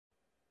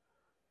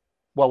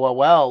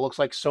Well. Looks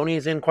like Sony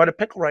is in quite a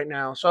pickle right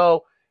now.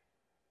 So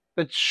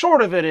the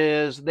short of it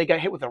is they got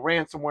hit with a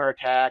ransomware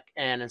attack,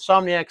 and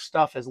Insomniac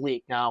stuff has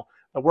leaked. Now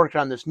they're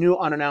working on this new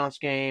unannounced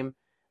game.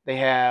 They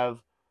have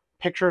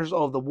pictures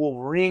of the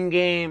Wolverine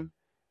game,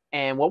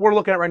 and what we're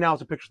looking at right now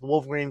is a picture of the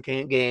Wolverine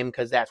game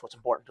because that's what's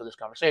important to this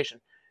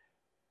conversation.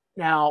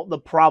 Now the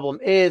problem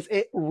is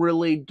it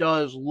really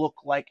does look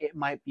like it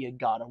might be a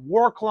God of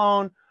War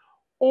clone,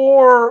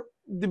 or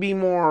to be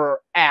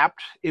more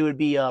apt, it would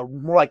be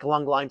more like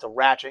along the lines of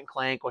Ratchet and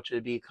Clank, which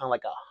would be kind of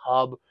like a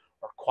hub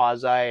or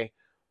quasi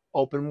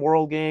open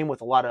world game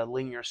with a lot of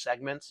linear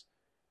segments,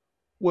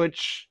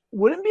 which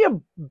wouldn't be a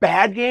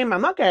bad game.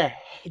 I'm not gonna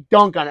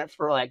dunk on it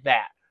for like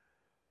that,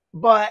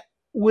 but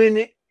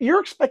when you're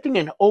expecting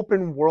an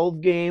open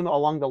world game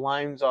along the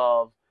lines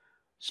of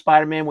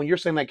Spider-Man, when you're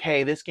saying like,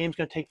 hey, this game's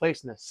gonna take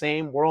place in the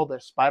same world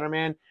as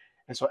Spider-Man,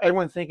 and so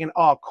everyone's thinking,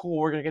 oh, cool,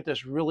 we're gonna get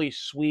this really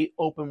sweet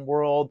open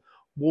world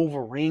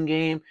Wolverine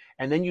game,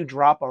 and then you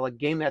drop a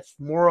game that's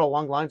more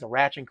along the lines of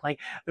Ratchet and Clank.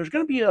 There's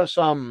gonna be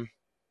some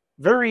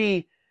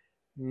very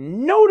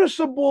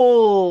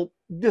noticeable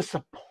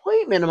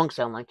disappointment amongst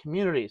online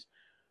communities,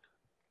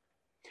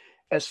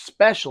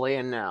 especially,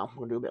 and now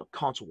we're going to do a bit of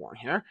console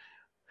warning here.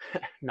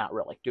 Not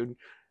really, dude.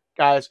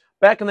 Guys,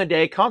 back in the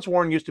day, console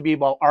warning used to be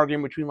about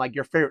arguing between like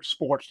your favorite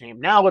sports team.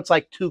 Now it's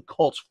like two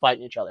cults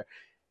fighting each other.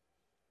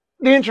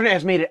 The internet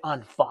has made it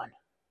unfun.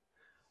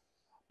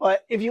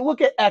 But if you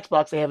look at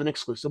Xbox, they have an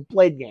exclusive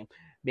Blade game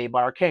made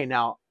by Arcane.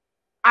 Now,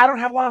 I don't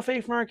have a lot of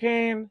faith in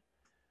Arcane.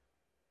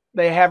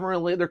 They haven't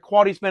really, their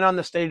quality's been on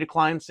the steady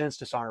decline since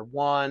Dishonored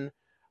 1.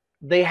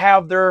 They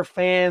have their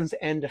fans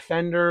and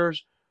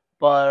defenders,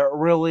 but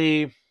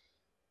really,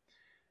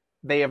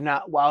 they have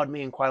not wowed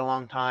me in quite a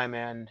long time,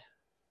 and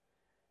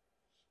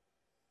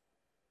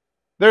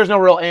there's no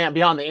real and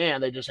beyond the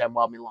and, they just haven't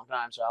wowed me a long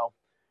time, so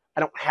I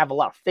don't have a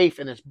lot of faith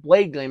in this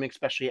Blade game,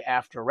 especially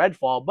after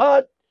Redfall,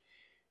 but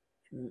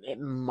it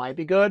might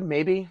be good,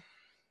 maybe.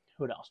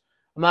 Who knows?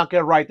 I'm not going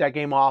to write that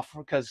game off,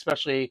 because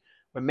especially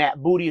when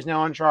Matt Booty is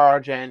now in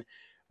charge, and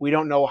we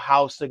don't know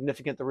how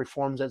significant the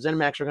reforms at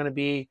ZeniMax are going to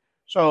be,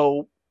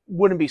 so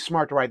wouldn't be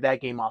smart to write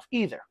that game off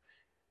either.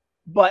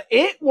 But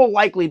it will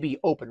likely be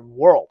open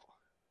world.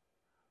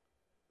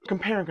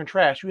 Compare and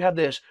contrast, you have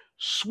this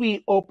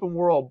sweet open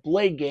world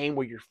Blade game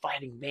where you're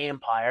fighting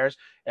vampires,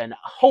 and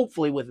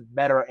hopefully with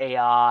better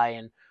AI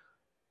and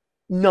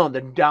none of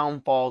the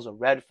downfalls of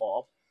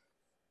Redfall,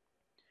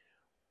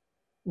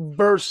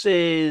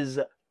 versus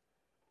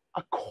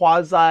a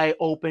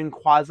quasi-open,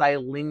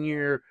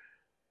 quasi-linear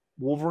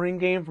Wolverine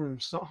game from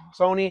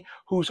Sony,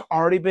 who's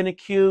already been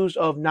accused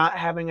of not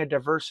having a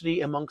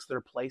diversity amongst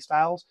their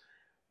playstyles.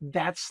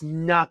 That's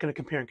not going to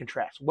compare and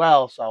contrast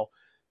well. So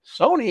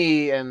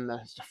Sony and the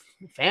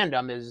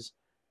fandom is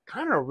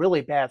kind of a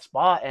really bad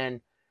spot, and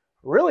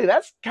really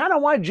that's kind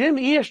of why Jim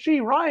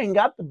ESG Ryan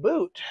got the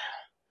boot.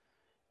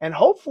 And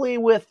hopefully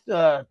with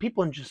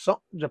people in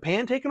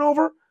Japan taking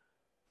over,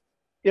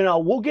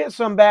 we'll get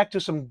some back to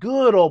some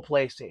good old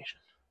PlayStation.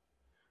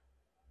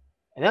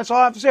 And that's all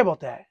I have to say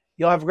about that.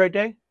 Y'all have a great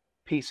day.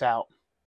 Peace out.